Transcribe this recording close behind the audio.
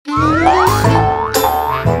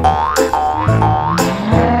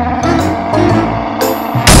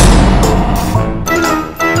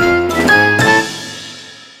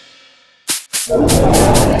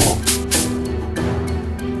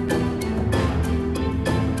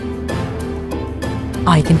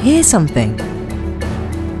I can hear something.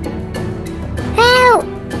 Help!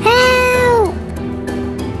 Help!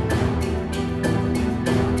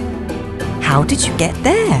 How did you get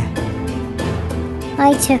there?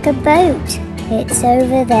 I took a boat. It's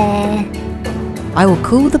over there. I will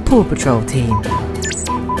call the Paw Patrol team.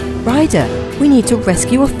 Ryder, we need to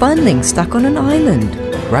rescue a Funling stuck on an island.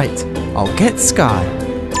 Right, I'll get Sky.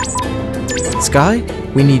 Sky,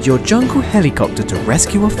 we need your jungle helicopter to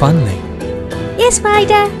rescue a Funling. Yes,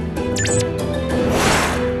 Ryder.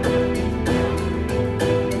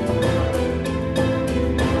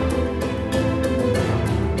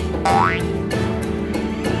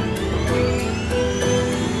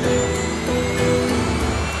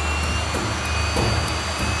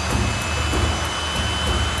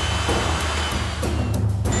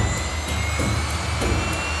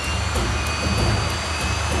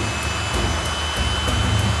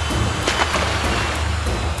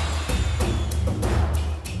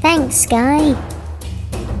 Thanks, Sky.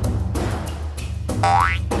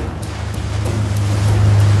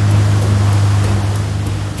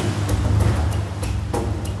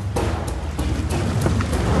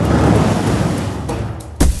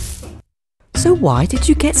 So why did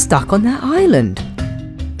you get stuck on that island?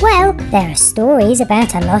 Well, there are stories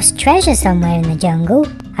about a lost treasure somewhere in the jungle.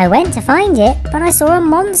 I went to find it, but I saw a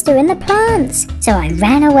monster in the plants, so I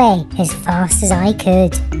ran away as fast as I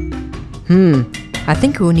could. I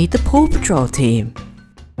think we'll need the Paw Patrol team.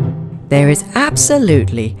 There is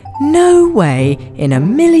absolutely no way in a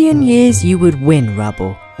million years you would win,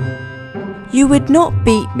 Rubble. You would not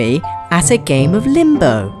beat me at a game of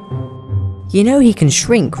limbo. You know he can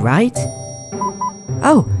shrink, right?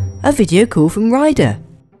 Oh, a video call from Ryder.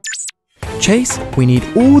 Chase, we need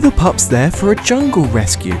all the pups there for a jungle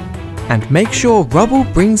rescue. And make sure Rubble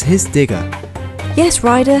brings his digger. Yes,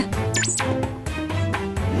 Ryder.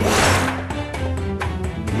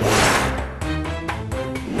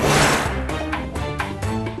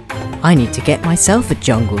 I need to get myself a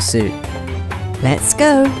jungle suit. Let's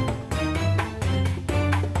go.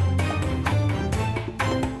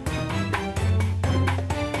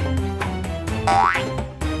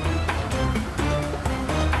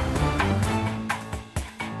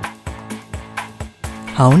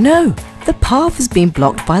 Oh no, the path has been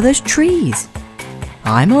blocked by those trees.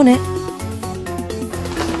 I'm on it.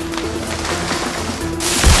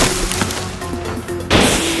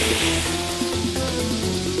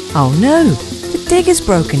 Oh no, the digger's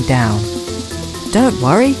broken down. Don't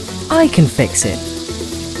worry, I can fix it.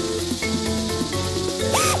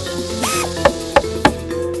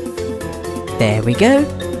 There we go,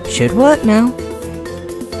 should work now.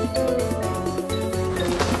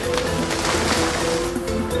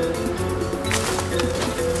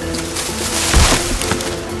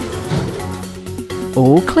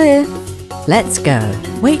 All clear. Let's go.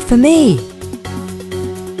 Wait for me.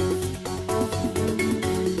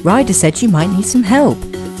 Ryder said you might need some help.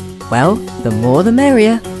 Well, the more the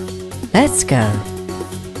merrier. Let's go.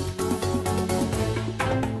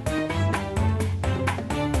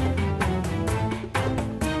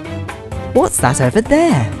 What's that over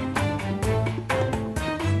there?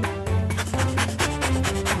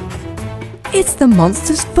 It's the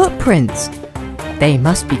monster's footprints. They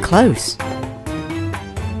must be close.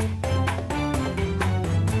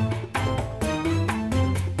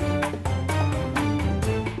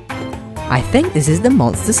 I think this is the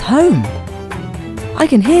monster's home. I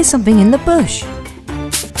can hear something in the bush.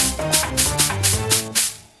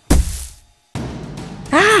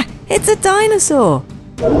 Ah, it's a dinosaur.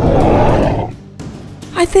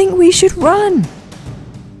 I think we should run.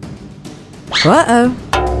 Uh-oh.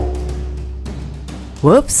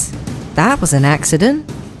 Whoops, that was an accident.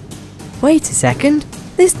 Wait a second,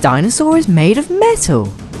 this dinosaur is made of metal.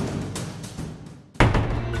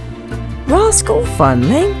 Rascal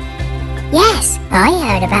Funling? Yes, I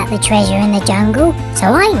heard about the treasure in the jungle, so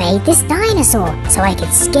I made this dinosaur so I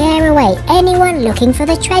could scare away anyone looking for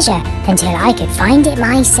the treasure until I could find it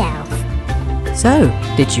myself. So,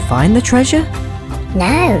 did you find the treasure?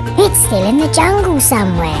 No, it's still in the jungle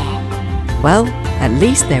somewhere. Well, at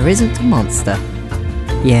least there isn't a monster.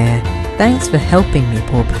 Yeah, thanks for helping me,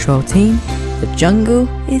 Paw Patrol team. The jungle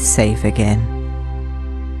is safe again.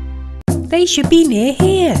 They should be near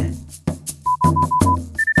here.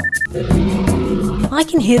 I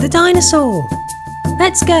can hear the dinosaur.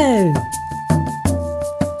 Let's go.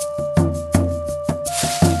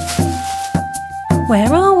 Where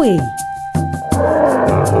are we?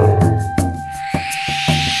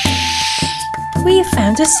 We have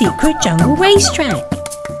found a secret jungle racetrack.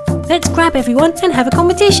 Let's grab everyone and have a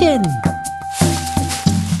competition.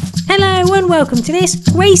 Hello and welcome to this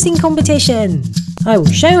racing competition. I will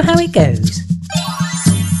show how it goes.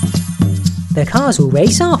 The cars will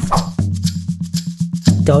race off.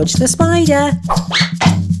 Dodge the spider.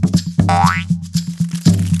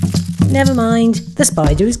 Never mind, the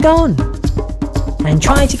spider is gone. And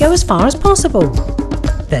try to go as far as possible.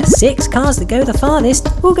 The 6 cars that go the farthest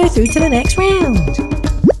will go through to the next round.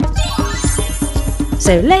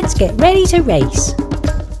 So let's get ready to race.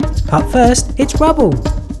 Up first, it's Rubble.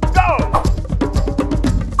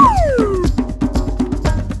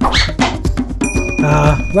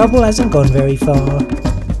 Rubble hasn't gone very far.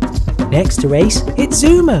 Next to race, it's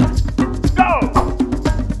Zuma.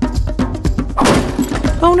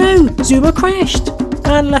 Oh no, Zuma crashed.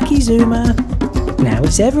 Unlucky Zuma. Now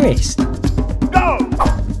it's Everest.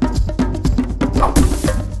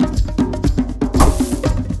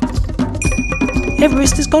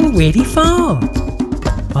 Everest has gone really far.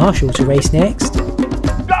 Marshall to race next.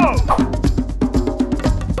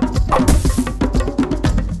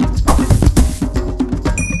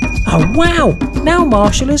 Oh wow! Now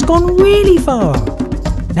Marshall has gone really far.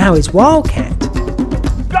 Now it's Wildcat.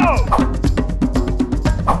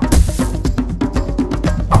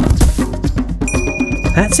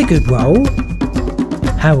 That's a good roll.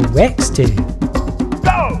 How will Rex do?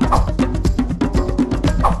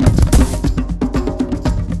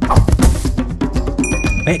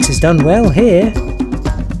 Rex has done well here.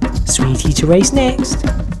 Sweetie to race next.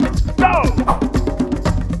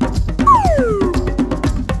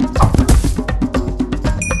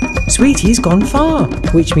 Sweetie's gone far,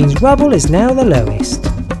 which means Rubble is now the lowest.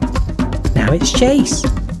 Now it's Chase.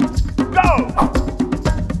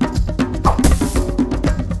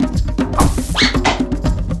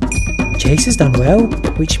 Chase has done well,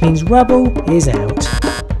 which means Rubble is out.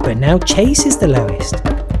 But now Chase is the lowest.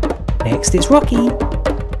 Next it's Rocky.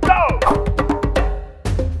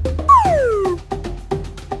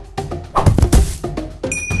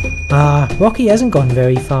 Rocky hasn't gone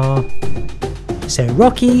very far. So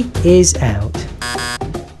Rocky is out.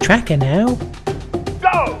 Tracker now.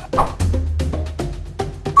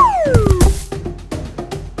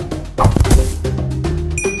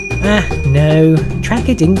 No,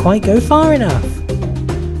 Tracker didn't quite go far enough.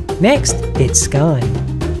 Next, it's Sky.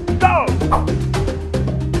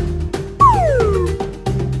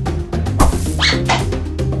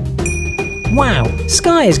 Wow,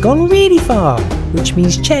 Sky has gone really far, which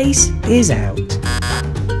means Chase is out.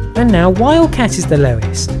 And now Wildcat is the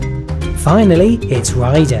lowest. Finally, it's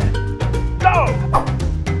Ryder.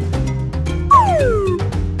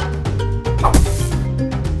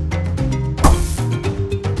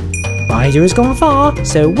 Ryder has gone far,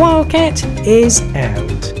 so Wildcat is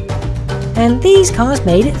out. And these cars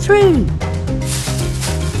made it through.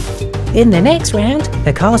 In the next round,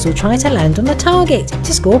 the cars will try to land on the target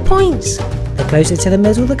to score points. The closer to the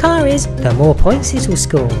middle the car is, the more points it will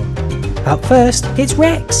score. Up first, it's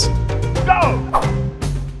Rex.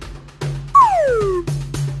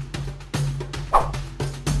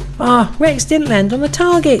 Rex didn't land on the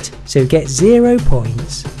target, so gets 0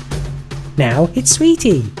 points. Now it's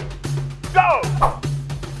Sweetie.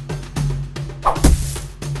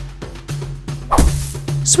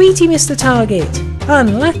 Sweetie missed the target.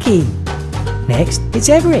 Unlucky. Next, it's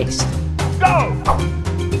Everest.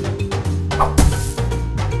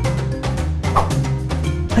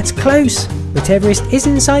 That's close, but Everest is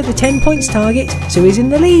inside the 10 points target, so he's in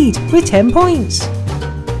the lead with 10 points.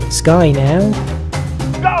 Sky now.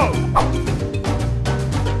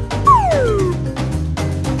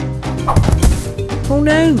 Oh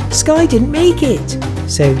no, Sky didn't make it,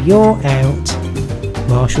 so you're out.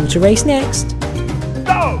 Marshall to race next.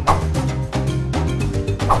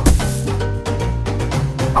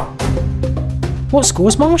 What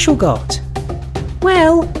score's Marshall got?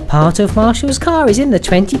 Well, part of Marshall's car is in the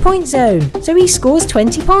 20-point zone, so he scores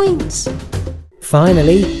 20 points.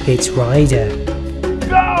 Finally, it's Ryder.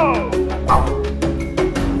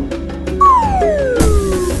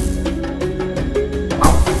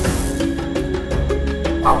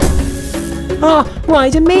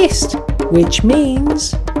 Ryder missed, which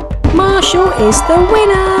means Marshall is the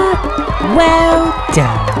winner. Well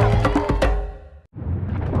done.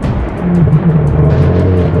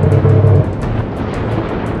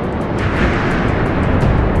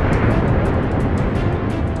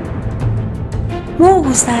 What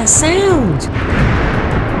was that sound?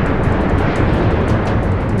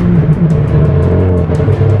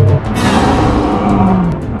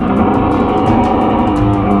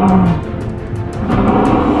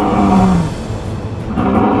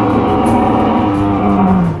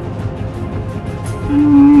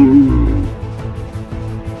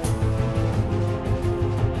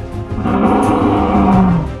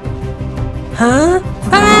 Huh?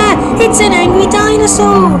 Ah! It's an angry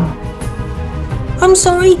dinosaur! I'm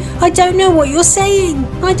sorry, I don't know what you're saying.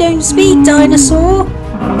 I don't speak dinosaur.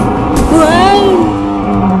 Whoa!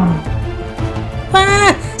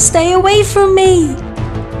 Ah! Stay away from me!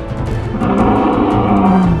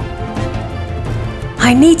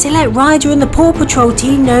 I need to let Ryder and the Paw Patrol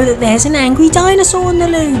team know that there's an angry dinosaur on the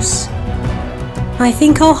loose. I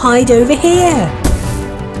think I'll hide over here.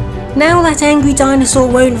 Now that angry dinosaur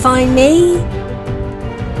won't find me.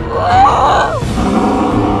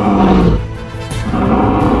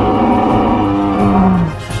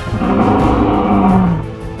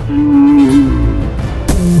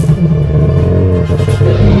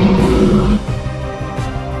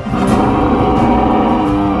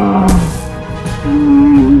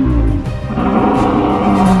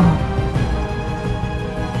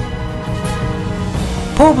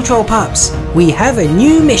 Paw Patrol pups, we have a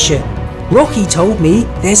new mission. Rocky told me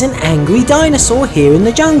there's an angry dinosaur here in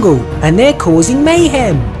the jungle and they're causing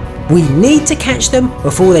mayhem. We need to catch them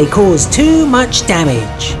before they cause too much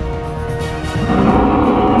damage.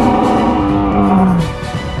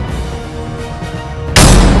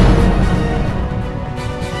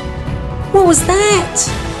 What was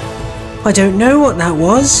that? I don't know what that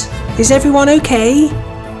was. Is everyone okay?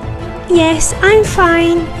 Yes, I'm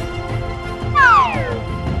fine.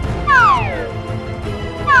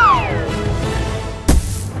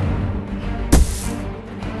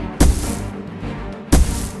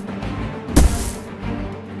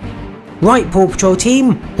 Right, Paw Patrol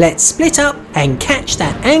team, let's split up and catch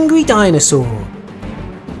that angry dinosaur.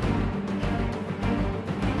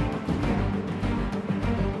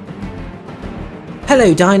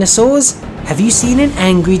 Hello dinosaurs, have you seen an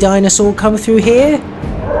angry dinosaur come through here?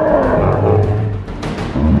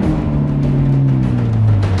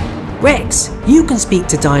 Rex, you can speak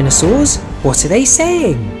to dinosaurs. What are they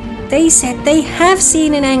saying? They said they have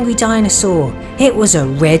seen an angry dinosaur. It was a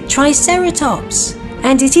red triceratops.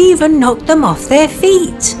 And it even knocked them off their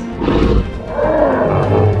feet.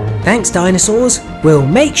 Thanks dinosaurs, we'll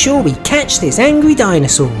make sure we catch this angry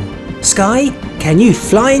dinosaur. Sky, can you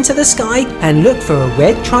fly into the sky and look for a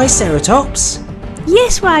red triceratops?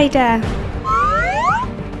 Yes, Ryder.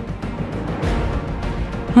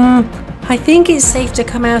 I think it's safe to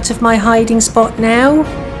come out of my hiding spot now.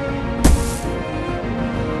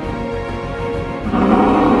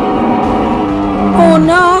 Or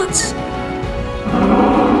not.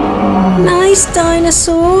 Nice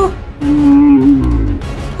dinosaur!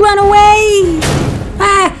 Run away!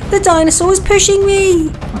 Ah! The dinosaur is pushing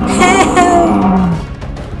me! Help!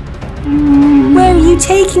 Where are you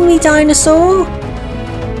taking me, dinosaur?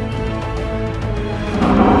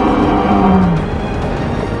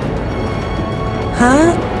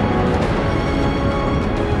 Huh?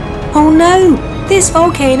 Oh no! This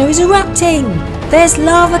volcano is erupting! There's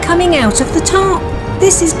lava coming out of the top!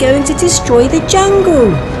 This is going to destroy the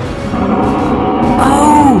jungle!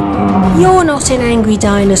 Oh, you're not an angry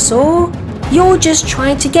dinosaur. You're just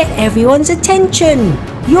trying to get everyone's attention.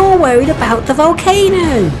 You're worried about the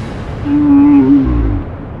volcano.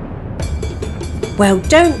 Well,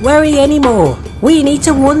 don't worry anymore. We need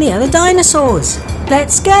to warn the other dinosaurs.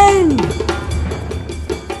 Let's go.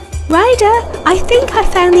 Ryder, I think I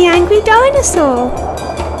found the angry dinosaur.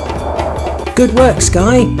 Good work,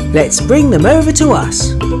 Sky. Let's bring them over to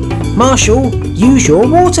us. Marshall, use your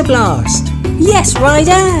water blast. Yes,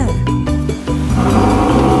 Ryder.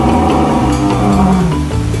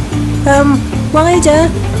 Ryder,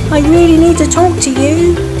 I really need to talk to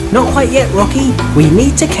you. Not quite yet, Rocky. We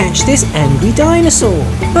need to catch this angry dinosaur.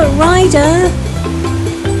 But Ryder...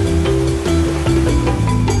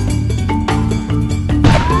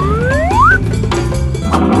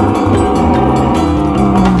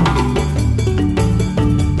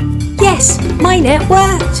 Yes, my net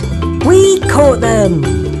worked. We caught them.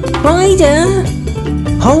 Ryder...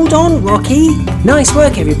 Hold on, Rocky. Nice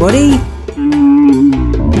work, everybody.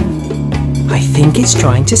 I think it's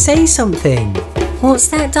trying to say something. What's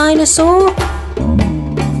that, dinosaur?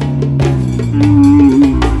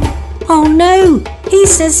 Oh no! He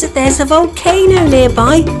says that there's a volcano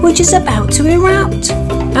nearby which is about to erupt.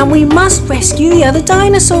 And we must rescue the other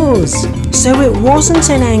dinosaurs. So it wasn't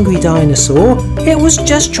an angry dinosaur. It was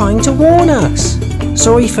just trying to warn us.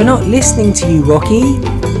 Sorry for not listening to you, Rocky.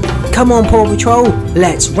 Come on, Paw Patrol.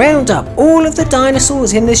 Let's round up all of the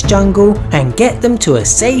dinosaurs in this jungle and get them to a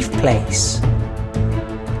safe place.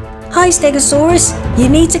 Hi, Stegosaurus. You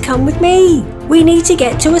need to come with me. We need to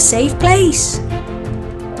get to a safe place.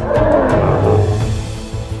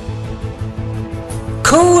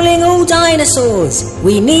 Calling all dinosaurs.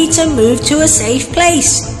 We need to move to a safe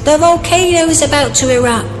place. The volcano is about to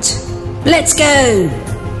erupt. Let's go!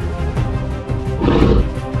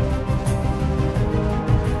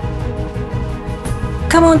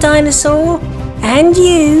 Come on, Dinosaur! And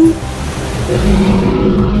you!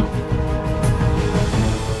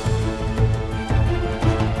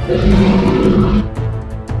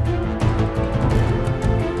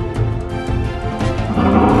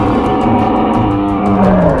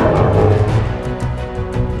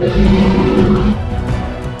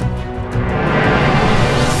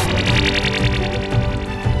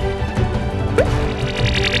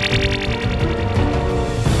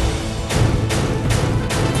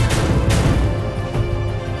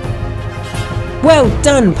 Well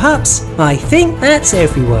done, pups! I think that's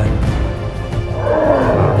everyone.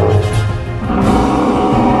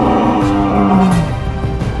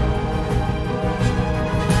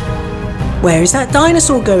 Where is that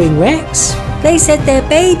dinosaur going, Rex? They said their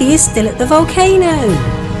baby is still at the volcano.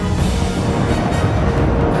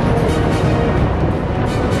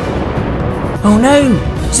 Oh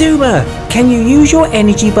no! Zuma, can you use your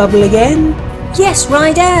energy bubble again? Yes,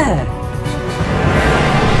 Ryder!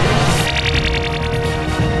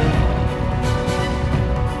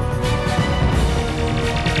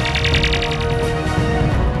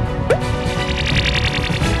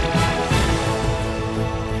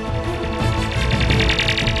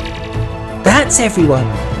 That's everyone.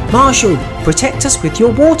 Marshall, protect us with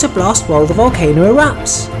your water blast while the volcano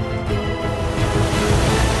erupts.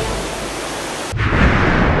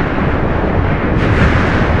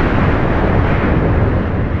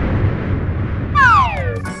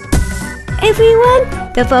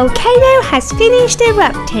 Everyone, the volcano has finished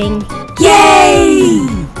erupting. Yay!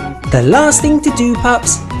 The last thing to do,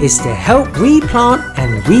 pups, is to help replant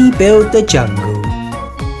and rebuild the jungle.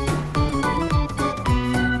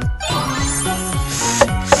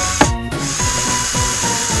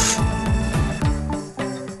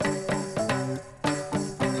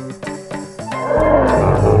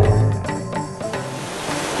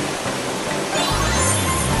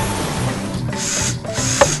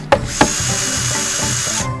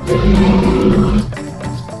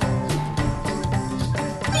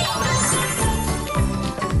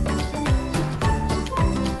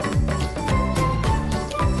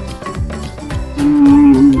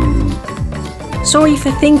 Sorry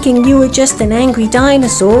for thinking you were just an angry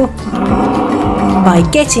dinosaur. By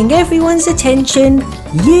getting everyone's attention,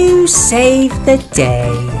 you saved the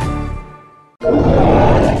day.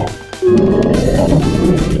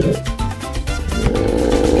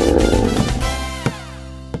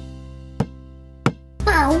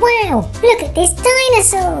 Oh wow, look at this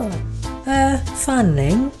dinosaur!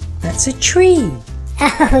 Funling, that's a tree.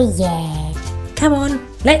 Oh yeah. Come on,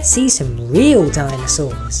 let's see some real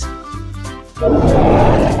dinosaurs.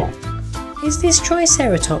 Is this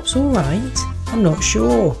Triceratops alright? I'm not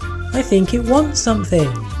sure. I think it wants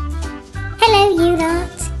something. Hello, you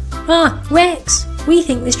lot. Ah, Rex! We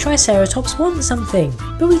think this Triceratops wants something,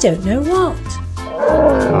 but we don't know what.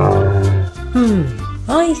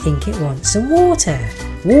 I think it wants some water.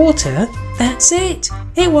 Water? That's it!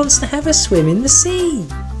 It wants to have a swim in the sea.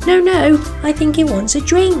 No, I think it wants a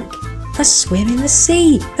drink. A swim in the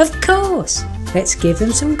sea, of course! Let's give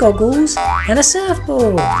them some goggles and a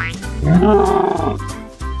surfboard.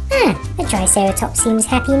 The Triceratops seems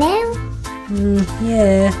happy now.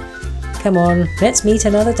 Yeah. Come on, let's meet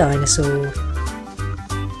another dinosaur.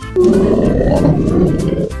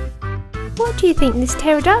 What do you think this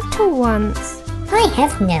pterodactyl wants? I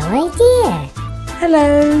have no idea.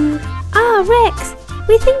 Hello. Ah, Rex,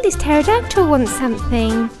 we think this pterodactyl wants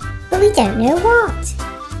something. But we don't know what.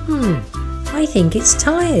 I think it's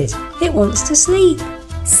tired. It wants to sleep.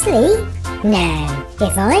 Sleep? No.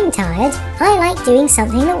 If I'm tired, I like doing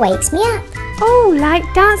something that wakes me up. Oh, like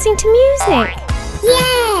dancing to music.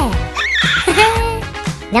 Yeah!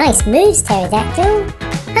 Nice moves, Pterodactyl.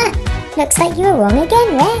 Looks like you were wrong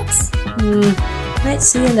again, Rex. Let's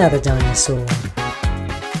see another dinosaur.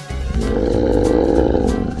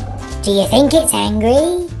 Do you think it's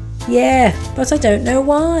angry? Yeah, but I don't know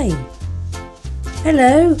why.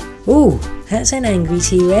 Hello. Ooh, that's an angry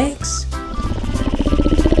T-Rex.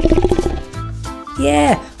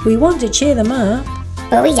 Yeah, we want to cheer them up.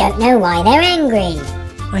 But we don't know why they're angry.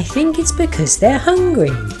 I think it's because they're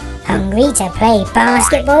hungry. Hungry to play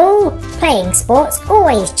basketball? Playing sports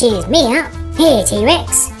always cheers me up. Here,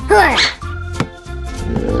 T-Rex. Hurrah!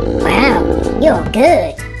 Wow, you're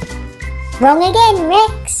good. Wrong again,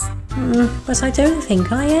 Rex. But I don't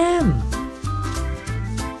think I am.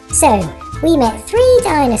 So, we met 3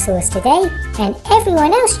 dinosaurs today, and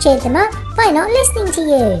everyone else cheered them up by not listening to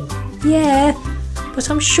you. Yeah, but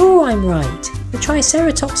I'm sure I'm right. The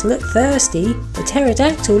Triceratops looked thirsty, the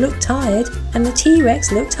pterodactyl looked tired, and the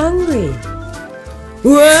T-Rex looked hungry.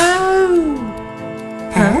 Whoa!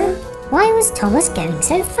 Huh? Why was Thomas going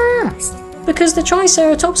so fast? Because the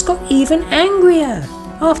Triceratops got even angrier.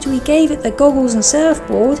 After we gave it the goggles and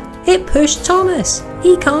surfboard, it pushed Thomas.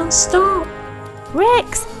 He can't stop.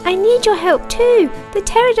 Rex, I need your help too. The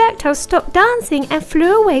pterodactyl stopped dancing and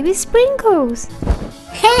flew away with Sprinkles.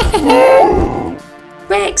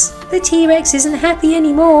 Rex, the T-Rex isn't happy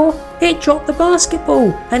anymore. It dropped the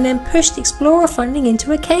basketball and then pushed Explorer Funding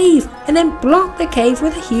into a cave and then blocked the cave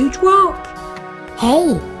with a huge rock.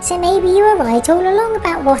 Hey, so maybe you were right all along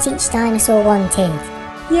about what each dinosaur wanted.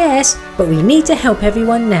 Yes, but we need to help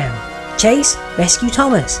everyone now. Chase, rescue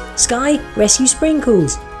Thomas. Sky, rescue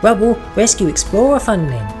Sprinkles. Rubble, rescue Explorer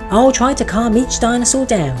Funling. I'll try to calm each dinosaur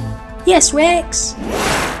down. Yes, Rex!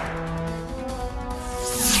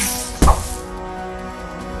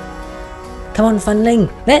 Come on,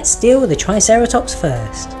 Funling, let's deal with the Triceratops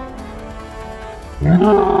first.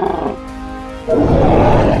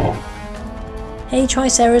 Hey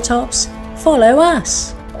Triceratops, follow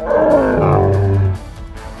us.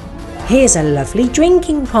 Here's a lovely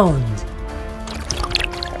drinking pond.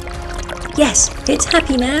 Yes, it's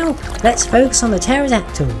happy now. Let's focus on the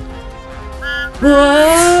pterodactyl.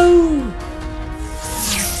 Whoa!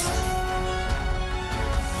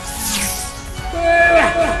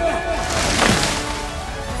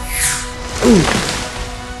 Ooh.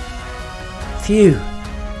 Phew.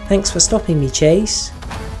 Thanks for stopping me, Chase.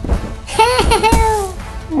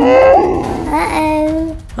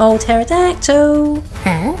 Uh-oh. Oh, pterodactyl.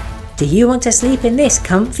 Huh? Do you want to sleep in this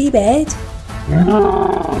comfy bed?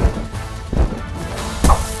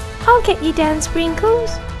 I'll get you down, Sprinkles.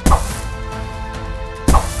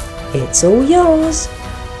 It's all yours.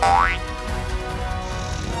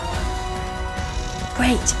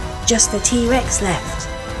 Great, just the T-Rex left.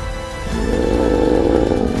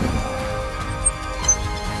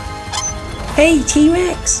 Hey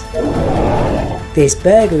T-Rex! This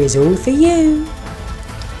burger is all for you.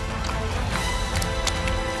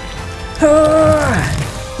 Hurrah!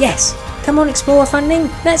 Yes, come on Explorer Funding,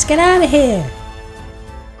 let's get out of here.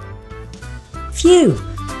 Phew,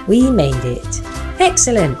 we made it.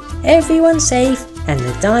 Excellent, everyone's safe and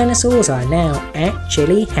the dinosaurs are now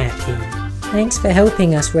actually happy. Thanks for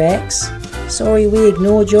helping us, Rex. Sorry we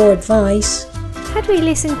ignored your advice. Had we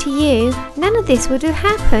listened to you, none of this would have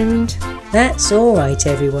happened. That's alright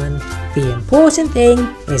everyone. The important thing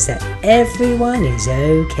is that everyone is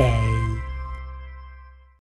okay.